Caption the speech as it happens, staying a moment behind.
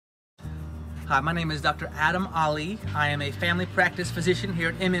Hi, my name is Dr. Allie. I am a family practice physician here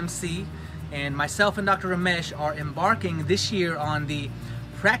at MMC, and myself and Dr. Ramesh are embarking this year on the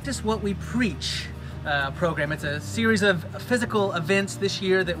Practice What We Preach program. It's a series of physical events this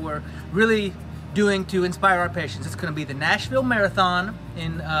year that we're really doing to inspire our patients. It's going to be the Nashville Marathon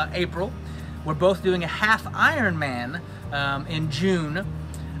in April. We're both doing a half Ironman in June.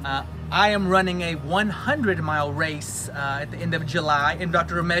 I am running a 100-mile race at the end of July, and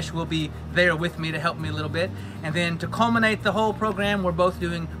Dr. Ramesh will be there with me to help me a little bit. And then to culminate the whole program, we're both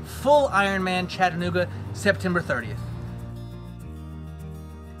doing full Ironman Chattanooga September 30th.